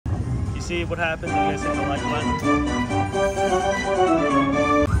you see what happens if you guys hit the like button.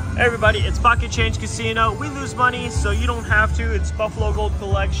 Hey everybody, it's Pocket Change Casino. We lose money, so you don't have to. It's Buffalo Gold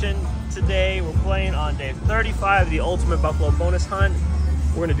Collection. Today we're playing on day 35, the Ultimate Buffalo Bonus Hunt.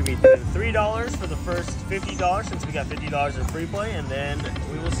 We're gonna be doing $3 for the first $50 since we got $50 in free play, and then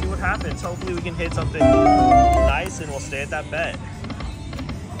we will see what happens. Hopefully we can hit something nice and we'll stay at that bet.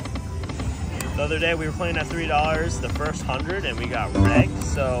 The other day we were playing at $3 the first 100 and we got wrecked,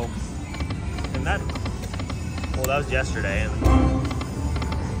 so, and that, well, that was yesterday, and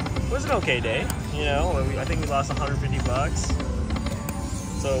it was an okay day, you know. I think we lost 150 bucks,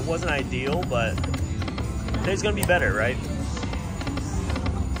 so it wasn't ideal, but today's gonna be better, right?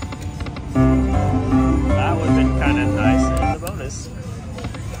 That would have been kind of nice in the bonus.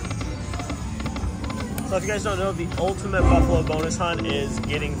 So if you guys don't know, the Ultimate Buffalo Bonus Hunt is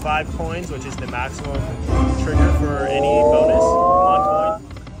getting 5 coins, which is the maximum trigger for any bonus on coin.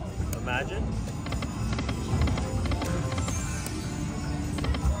 Imagine.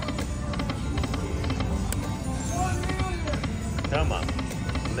 Come on,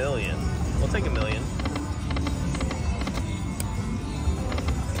 $1 million. We'll take $1 million.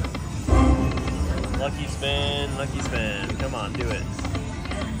 Lucky spin, lucky spin. Come on, do it.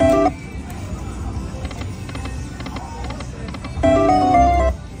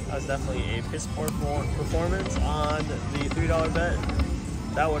 That was definitely a piss poor performance on the $3 bet.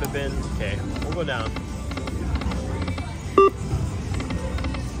 That would have been, okay, we'll go down.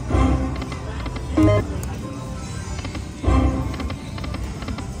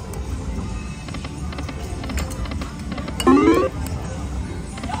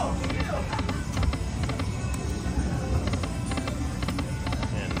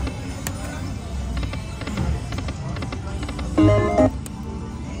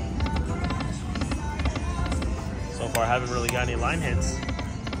 I haven't really got any line hits.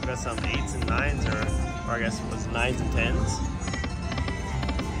 I've got some 8s and 9s, or I guess it was 9s and 10s.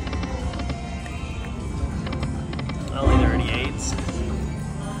 Only there are any 8s.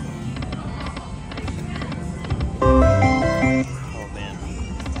 Oh man.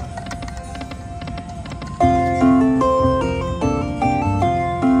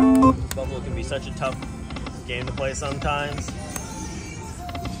 Buffalo can be such a tough game to play sometimes.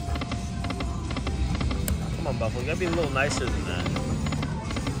 Come on, Buffalo, you gotta be a little nicer than that.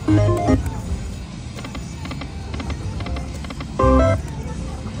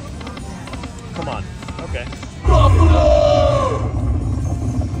 Come on, okay. Buffalo!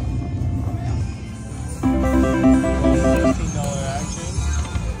 $16 action.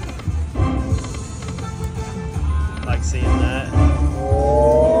 Like seeing that.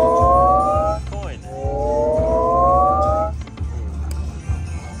 Coin.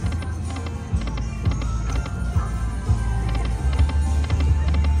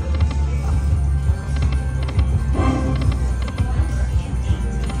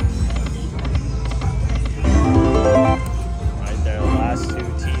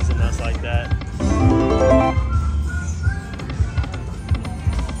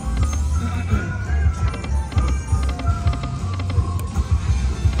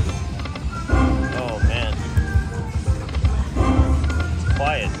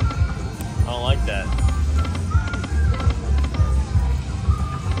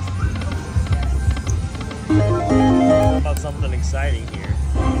 Something exciting here.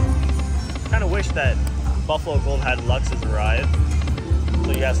 Kind of wish that Buffalo Gold had Luxes arrive,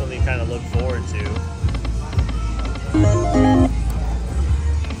 so you have something to kind of look forward to.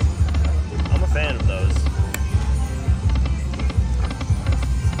 I'm a fan of those.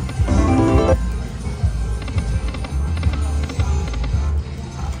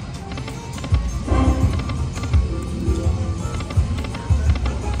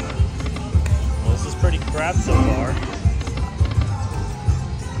 Well, this is pretty crap so far.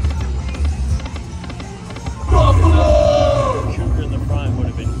 Sugar in the front would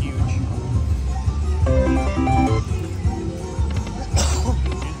have been huge.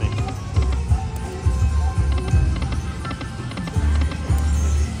 Excuse me.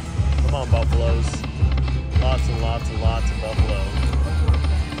 Come on, Buffaloes. Lots and lots and lots of Buffalo.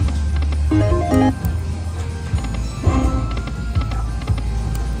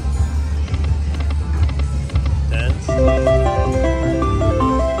 Tens.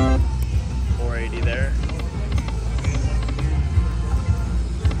 480 there.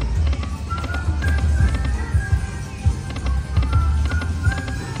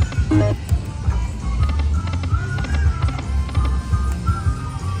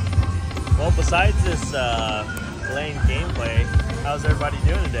 Well, besides this lame gameplay, how's everybody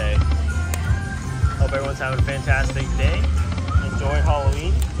doing today? Hope everyone's having a fantastic day. Enjoy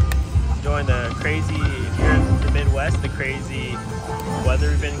Halloween. crazy, if you're in the Midwest, the crazy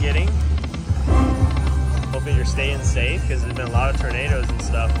weather we've been getting. Hoping you're staying safe because there's been a lot of tornadoes and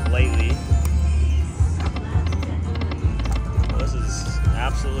stuff lately. Well, this is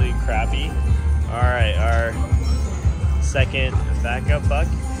absolutely crappy. All right, our second backup buck,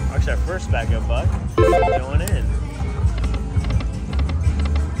 actually our first backup buck, going in.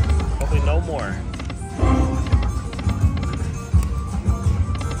 Hopefully no more.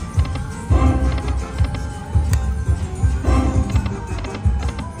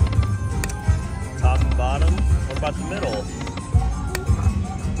 Top and bottom. What about the middle?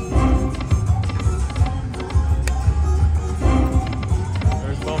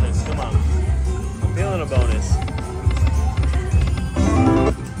 There's bonus. Come on. I'm feeling a bonus.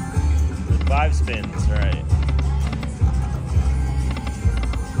 With 5 spins. All right.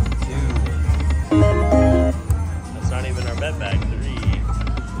 2. That's not even our bet bag. 3.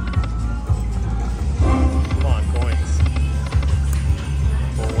 Come on, coins.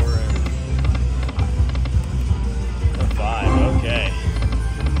 4 and 5. Okay.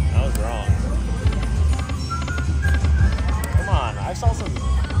 That was wrong. Come on. I saw some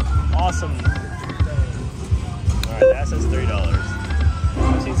awesome. Alright, that says $3.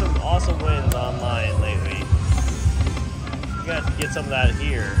 I've seen some awesome wins online lately. You gotta get some of that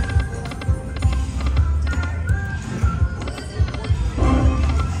here.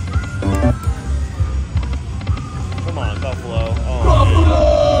 Come on, Buffalo. Oh,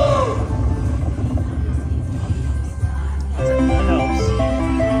 man. That helps.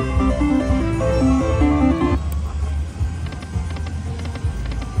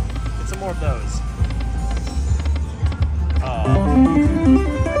 Get some more of those. Oh.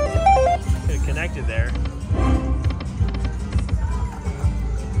 Could have connected there.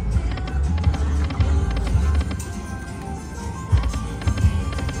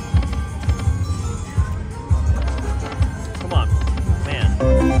 Come on, man.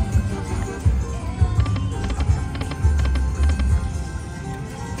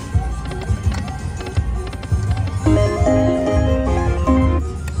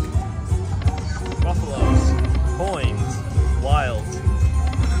 Buffaloes, coins, wild.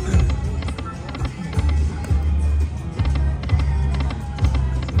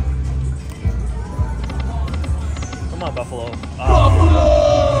 Come on, Buffalo. Oh,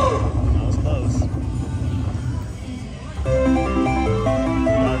 that was close.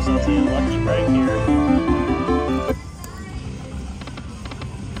 Got ourselves a lucky break here.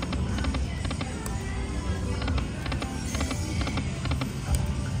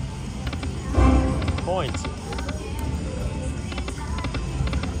 Points.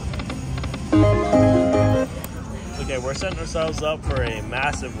 Okay, we're setting ourselves up for a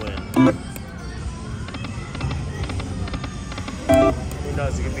massive win. Who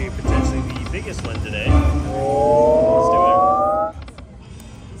knows, it could be potentially the biggest win today. Let's do it.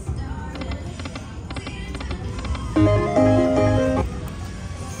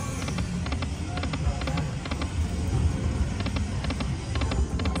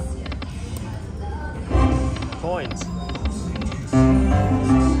 Coins.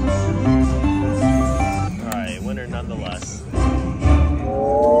 Alright, winner nonetheless.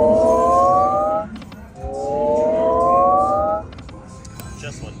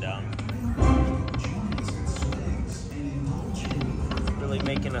 Just went down. Really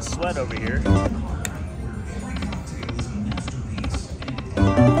making a sweat over here. Come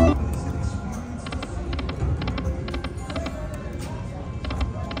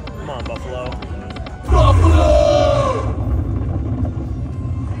on, Buffalo.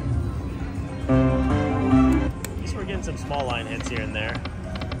 At least we're getting some small line hits here and there.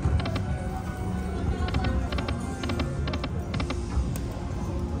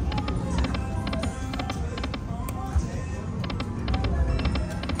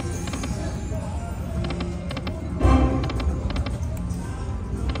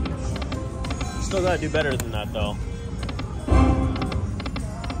 Still gotta do better than that though.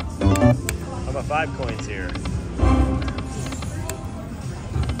 How about 5 coins here?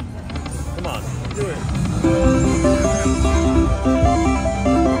 Come on, do it.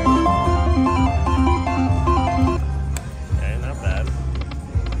 Okay, not bad.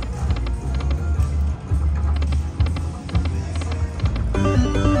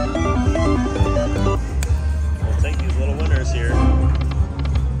 We'll take these little winners here.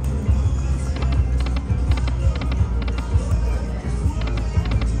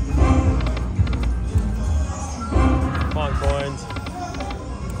 Come on, coins.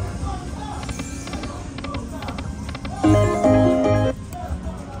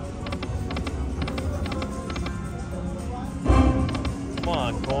 Come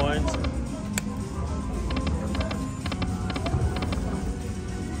on, coins.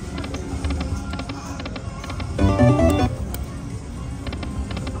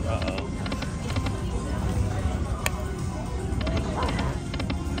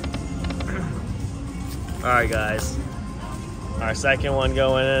 Alright guys, our second one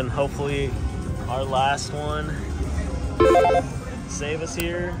going in, hopefully our last one. Save us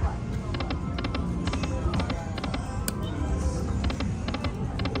here.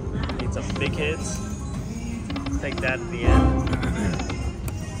 Need some big hits. Take that at the end.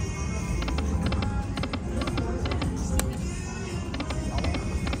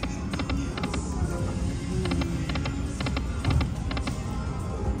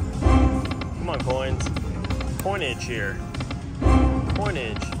 Come on, coins. Coinage here.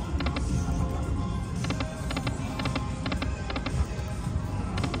 Coinage.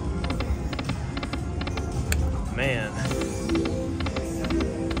 Man.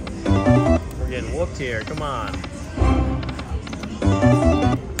 We're getting whooped here. Come on.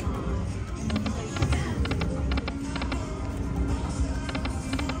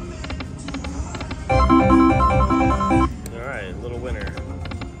 Alright, little winner.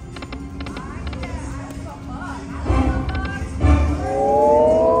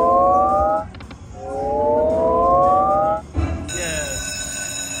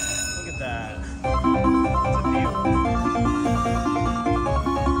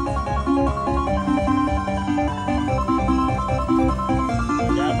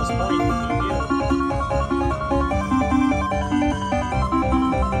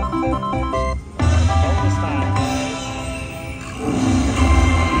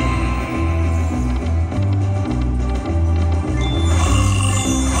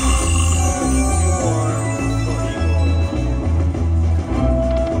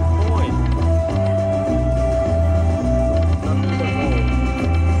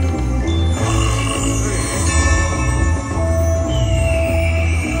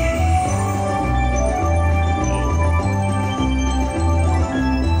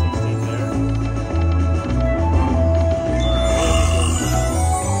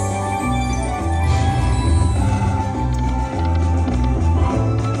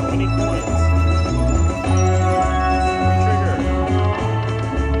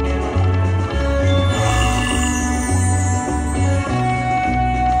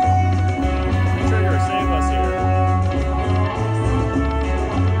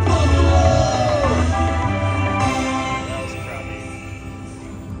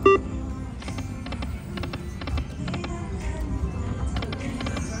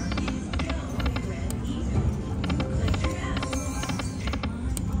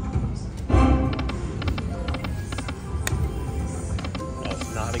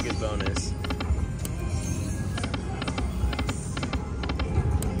 Not a good bonus.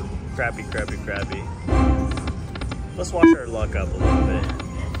 Crappy, crappy, crappy. Let's watch our luck up a little bit.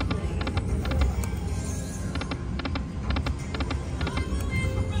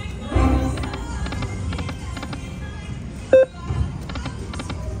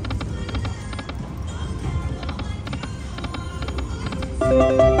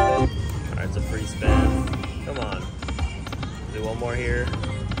 Alright, it's a free spin. Come on. Do one more here.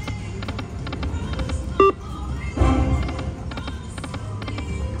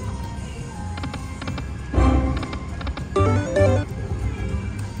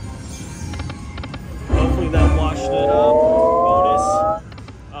 Hopefully that washed it up. Bonus.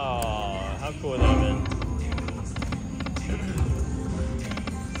 Oh, how cool would that have been?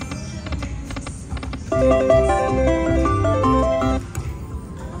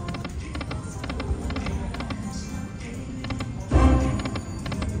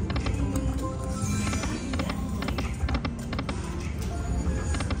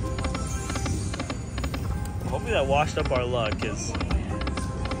 Hopefully that washed up our luck, because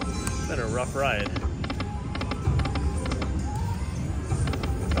it's been a rough ride.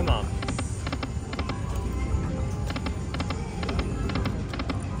 Come on.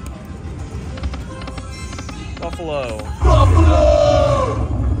 Buffalo. Buffalo!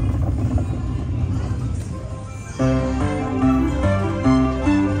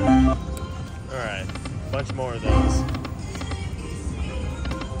 Alright, a bunch more of those.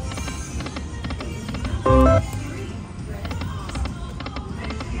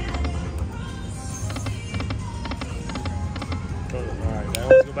 Alright, now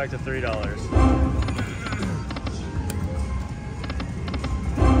let's go back to $3.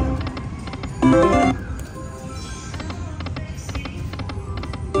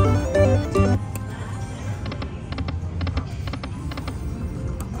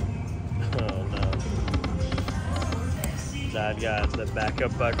 Dad got the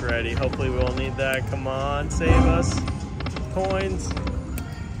backup buck ready. Hopefully we won't need that. Come on, save us. Coins.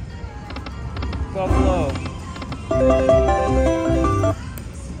 Buffalo.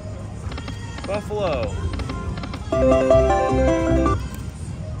 Buffalo.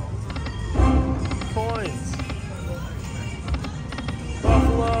 Coins.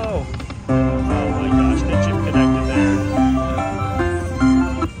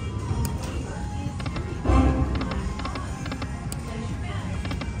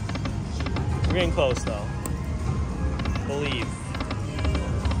 We're getting close though. Believe.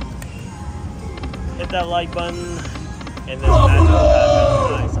 Hit that like button, and then magic will happen.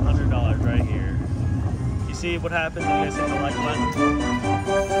 Nice, $100 right here. You see what happens when you guys hit the like button?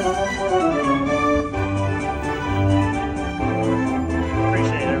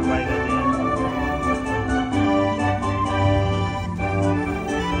 Appreciate everybody that did.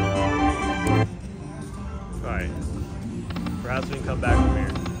 Alright. Perhaps we can come back from here.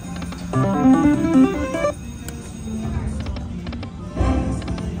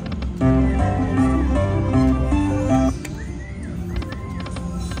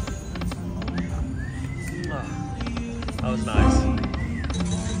 That was nice.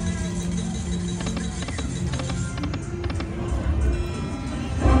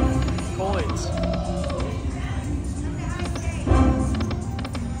 Coins.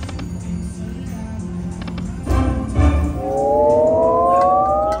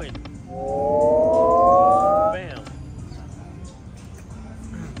 Coin. Bam.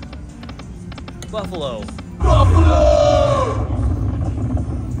 Buffalo. Buffalo.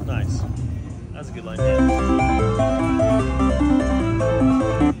 Nice. That's a good line hit.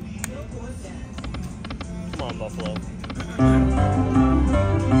 Buffalo.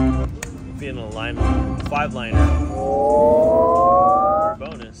 Being a line, 5-liner. Or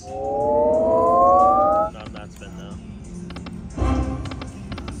bonus. Not on that spin though.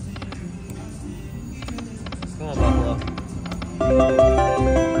 Come on, Buffalo.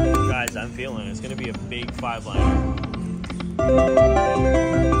 Guys, I'm feeling it's gonna be a big 5-liner.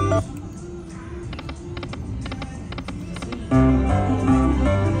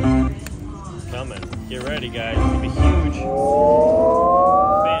 Coming. Get ready, guys. It's gonna be huge.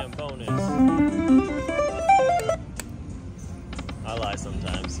 Bam, bonus. I lie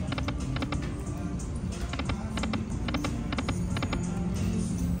sometimes.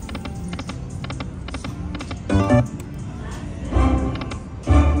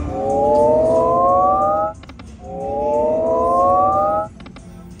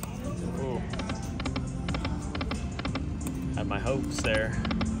 Ooh. Had my hopes there.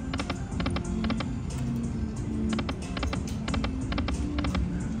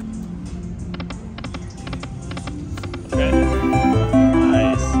 Okay.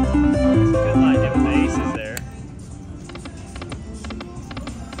 Nice. That's a good line given the aces there.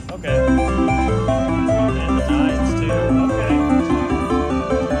 Okay. And the 9s too. Okay.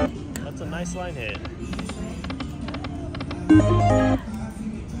 That's a nice line hit.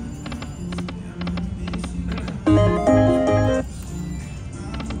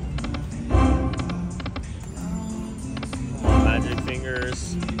 Come on, magic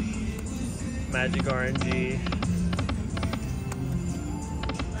fingers. Magic RNG.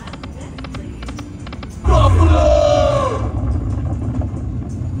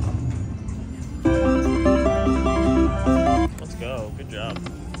 Let's go. Good job.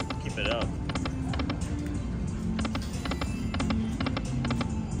 Keep it up.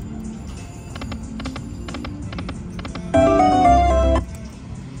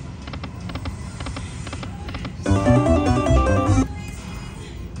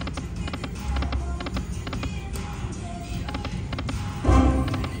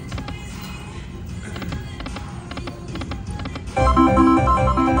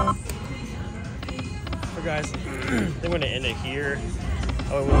 Guys, they're going to end it here.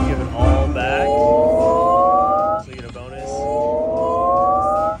 Oh, we'll give it all back. So we get a bonus.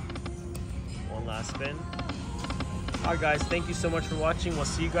 One last spin. Alright guys, thank you so much for watching. We'll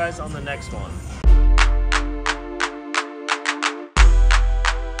see you guys on the next one.